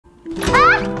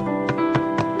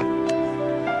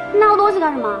东西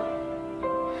干什么？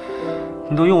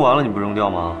你都用完了，你不扔掉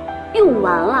吗？用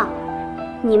完了，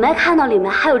你没看到里面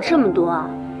还有这么多啊？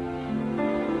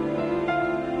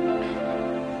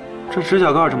这指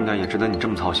甲盖这么点，也值得你这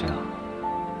么操心啊？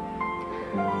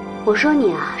我说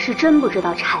你啊，是真不知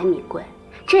道柴米贵。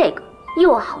这个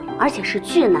又好用，而且是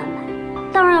巨难买，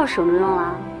当然要省着用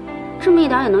了。这么一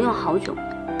点也能用好久。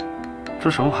这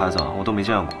什么牌子啊？我都没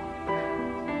见过。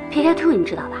PK2 你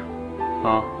知道吧？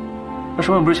啊，那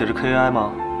上面不是写着 KAI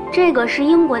吗？这个是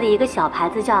英国的一个小牌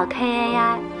子，叫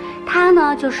KAI， 它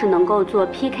呢就是能够做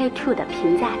PK2 的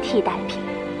平价替代品。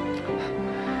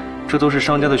这都是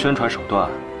商家的宣传手段，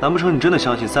难不成你真的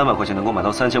相信300块钱能够买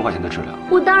到3000块钱的质量？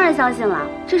我当然相信了，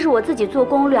这是我自己做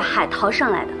攻略海淘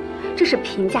上来的，这是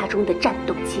平价中的战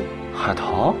斗机。海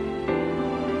淘？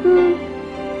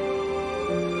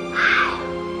唉，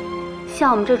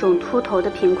像我们这种秃头的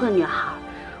贫困女孩，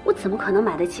我怎么可能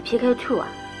买得起 PK2 啊？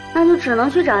那就只能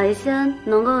去找一些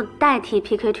能够代替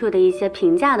PK2 的一些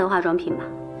平价的化妆品吧，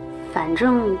反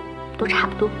正都差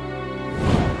不多。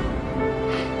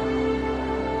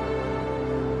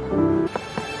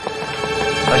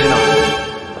安心呢？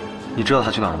你知道他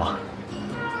去哪儿了吗？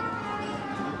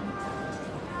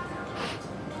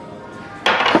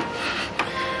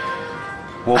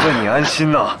我问你，安心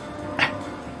呢？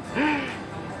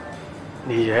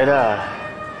你觉得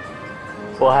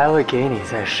我还会给你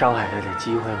再伤害他的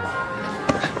机会吗？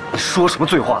你说什么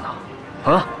醉话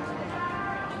呢？啊？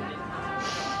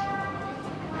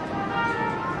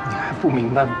你还不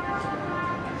明白吗？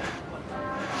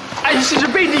安心是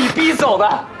被你逼走的，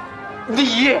你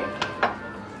逼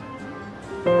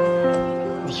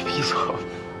走？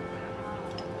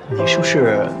你是不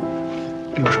是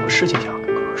有什么事情想要跟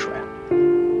哥哥说呀？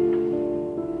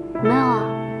没有啊，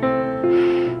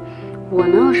我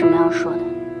能有什么要说的？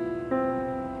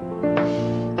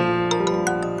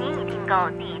您已订购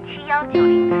第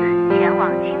7190次前往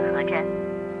清河镇。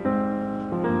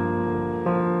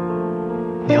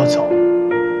你要走，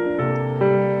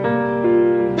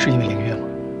是因为凌越吗？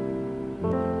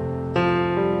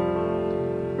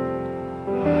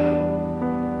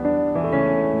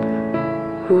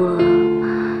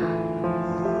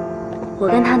我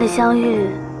跟他的相遇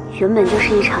原本就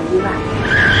是一场意外。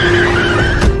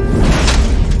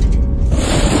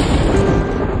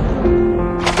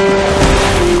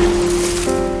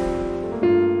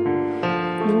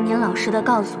您老实的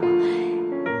告诉我，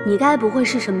你该不会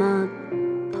是什么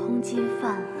通缉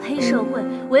犯、黑社会、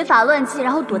违法乱纪，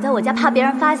然后躲在我家怕别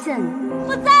人发现你？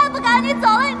我再也不赶你走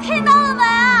了，你听到了没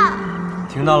啊？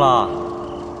听到了。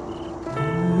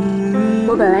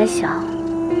我本来想，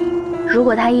如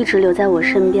果他一直留在我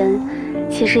身边，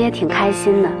其实也挺开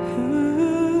心的。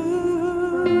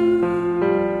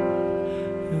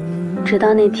直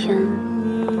到那天，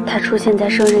他出现在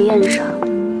生日宴上，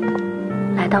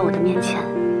来到我的面前。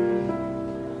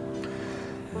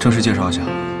正式介绍一下，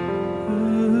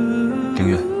凌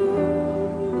越。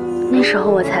那时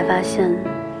候我才发现，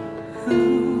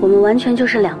我们完全就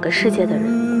是2个世界的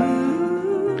人。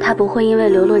他不会因为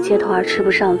流落街头而吃不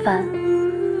上饭，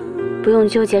不用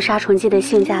纠结杀虫剂的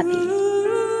性价比，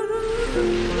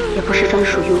也不是专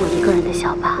属于我一个人的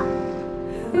小巴。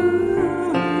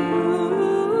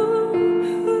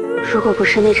如果不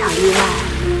是那场意外，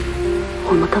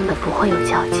我们根本不会有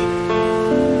交集。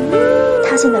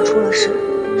他现在出了事，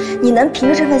你能凭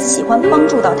着这份喜欢帮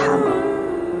助到他吗？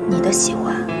你的喜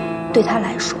欢，对他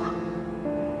来说，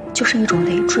就是一种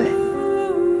累赘。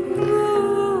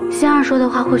仙儿说的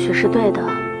话或许是对的，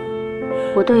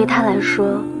我对于他来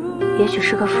说，也许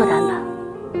是个负担吧。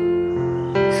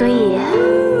所以，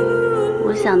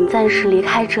我想暂时离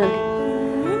开这里。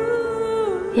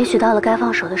也许到了该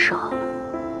放手的时候。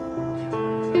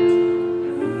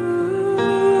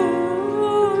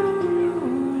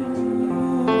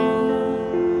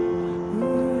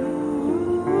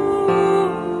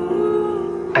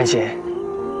安心。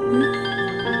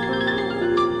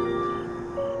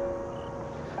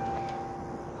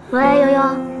喂，悠悠。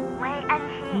喂，安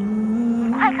心，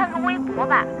你快看看微博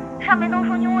吧，上面都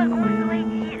说因为公司危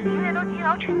机，凌越都积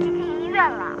劳成疾进医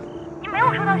院了。你没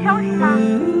有收到消息吗？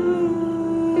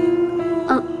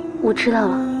我知道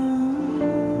了。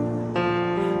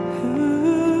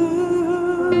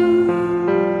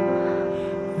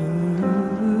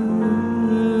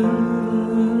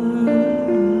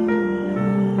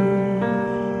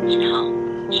您好，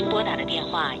您拨打的电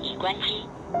话已关机。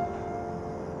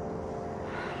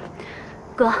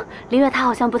哥，凌越他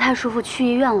好像不太舒服，去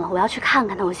医院了，我要去看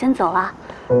看他，我先走了。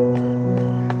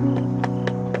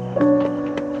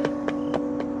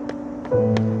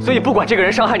所以不管这个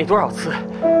人伤害你多少次，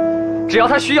只要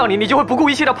他需要你，你就会不顾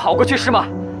一切的跑过去，是吗？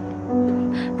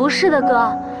不是的，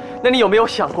哥。那你有没有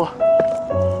想过，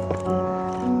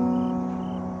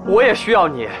我也需要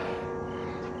你？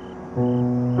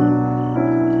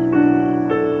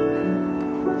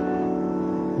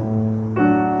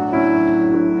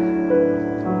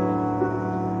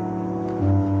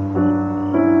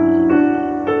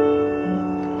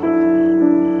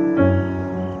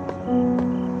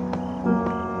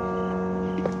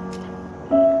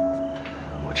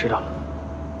我知道，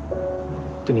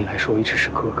对你来说，我一直是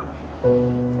哥哥，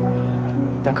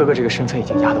但哥哥这个身份已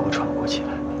经压得我喘不过气来。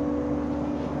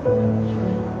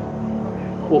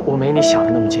我没你想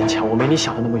的那么坚强，我没你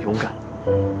想的那么勇敢，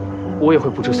我也会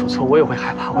不知所措，我也会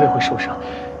害怕，我也会受伤。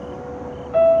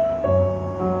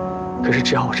可是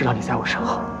只要我知道你在我身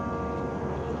后，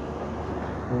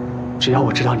只要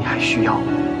我知道你还需要我，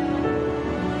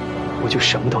我就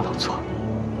什么都能做。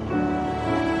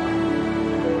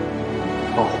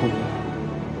保护你，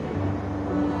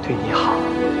对你好，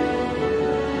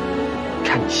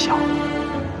看你笑，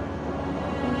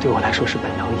对我来说是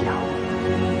本能一样的。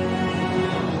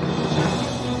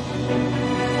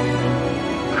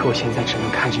可我现在只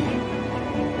能看着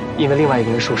你，因为另外一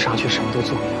个人受伤，却什么都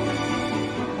做不了。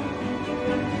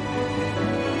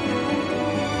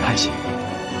安心，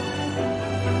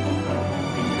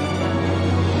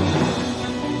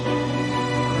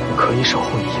我可以守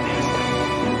护你一辈子的。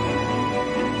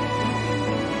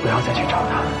不要再去找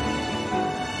他，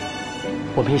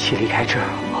我们一起离开这儿，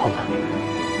好吗？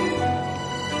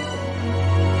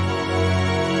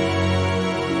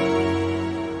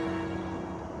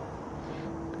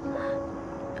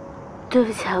对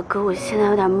不起啊，哥，我现在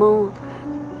有点懵了。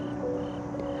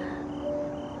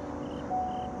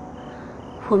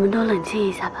我们都冷静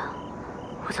一下吧，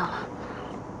我走了。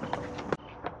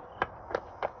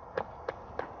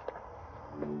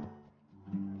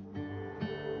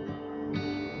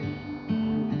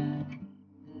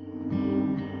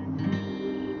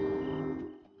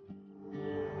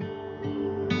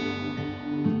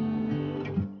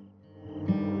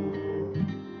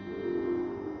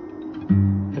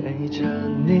陪着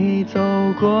你走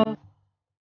过。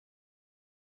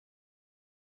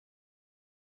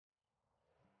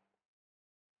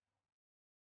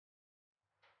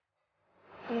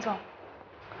林总，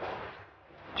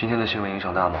今天的新闻影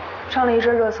响大吗？上了一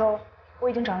阵热搜，我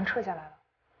已经找人撤下来了。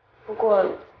不过，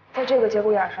在这个节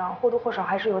骨眼上，或多或少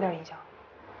还是有点影响。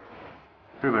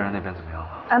日本人那边怎么样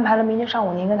了？安排了明天上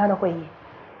午您跟他的会议。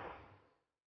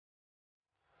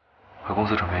回公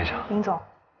司准备一下。林总，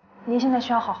您现在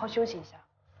需要好好休息一下。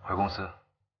回公司。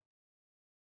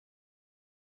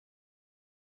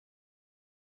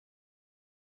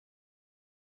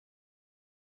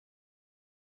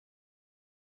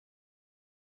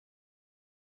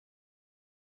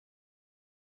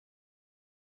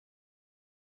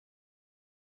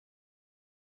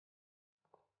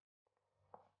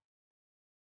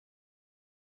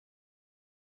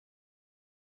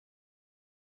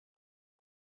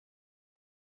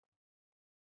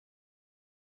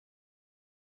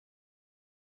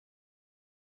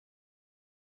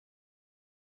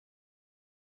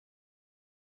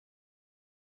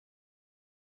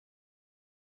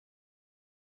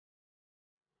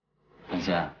文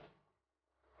贤，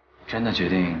真的决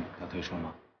定要退出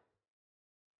吗？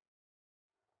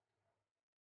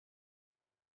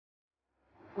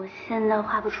我现在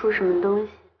画不出什么东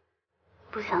西，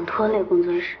不想拖累工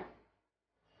作室。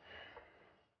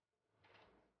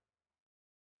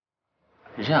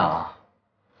是这样啊，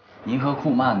您和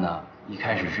库曼呢，一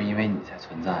开始是因为你才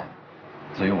存在，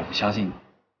所以我们相信你。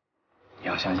你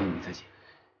要相信你自己。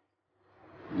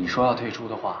你说要退出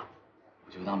的话，我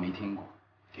就当没听过。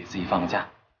给自己放个假，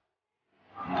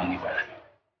我们等你回来。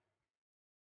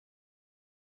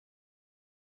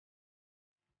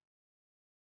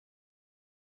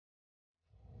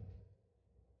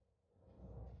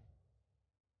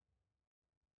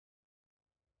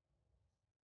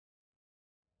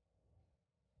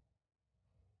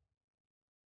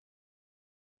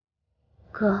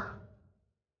哥，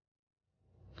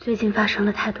最近发生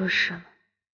了太多事了。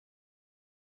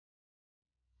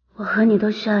我和你都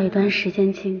需要一段时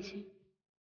间静静。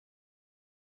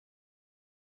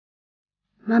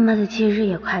妈妈的忌日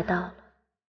也快到了，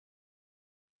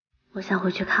我想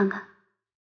回去看看。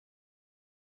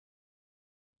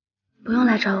不用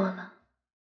来找我了，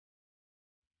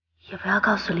也不要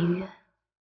告诉凌越。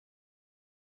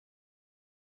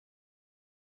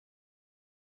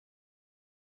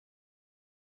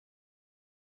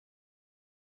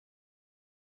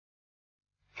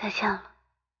再见了，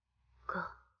哥。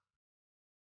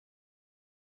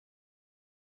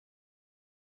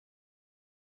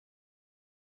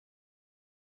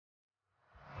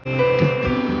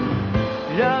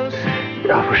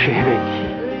要不是因为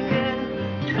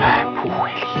你，才不会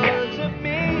离开。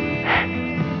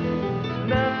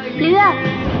凌越，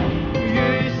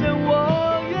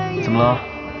怎么了？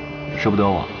舍不得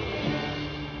我？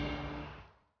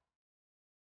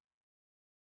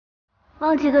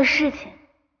忘记个事情。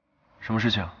什么事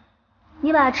情？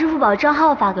你把支付宝账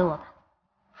号发给我吧。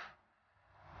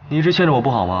你一直欠着我不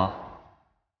好吗？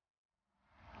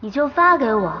你就发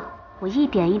给我，我一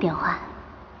点一点还。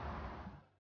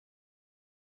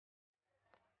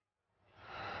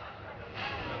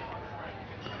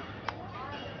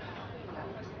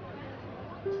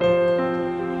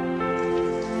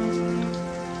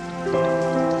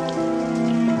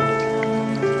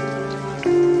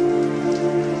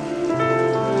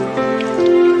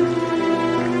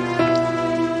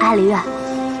李月，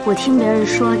我听别人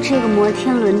说，这个摩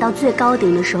天轮到最高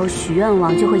顶的时候许愿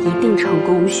望就会一定成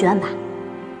功，我们许愿吧。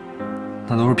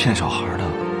那都是骗小孩的。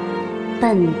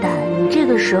笨蛋，你这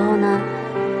个时候呢，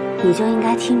你就应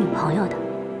该听女朋友的。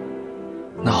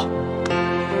那好，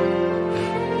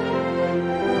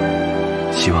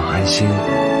希望安心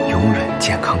永远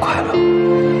健康快乐，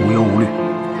无忧无虑。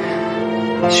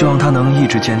希望他能一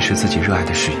直坚持自己热爱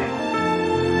的事业。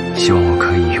希望我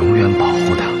可以永远保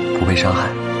护他，不被伤害。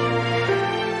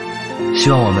希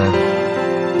望我们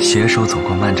携手走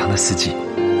过漫长的四季，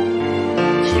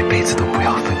一辈子都不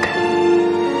要分开。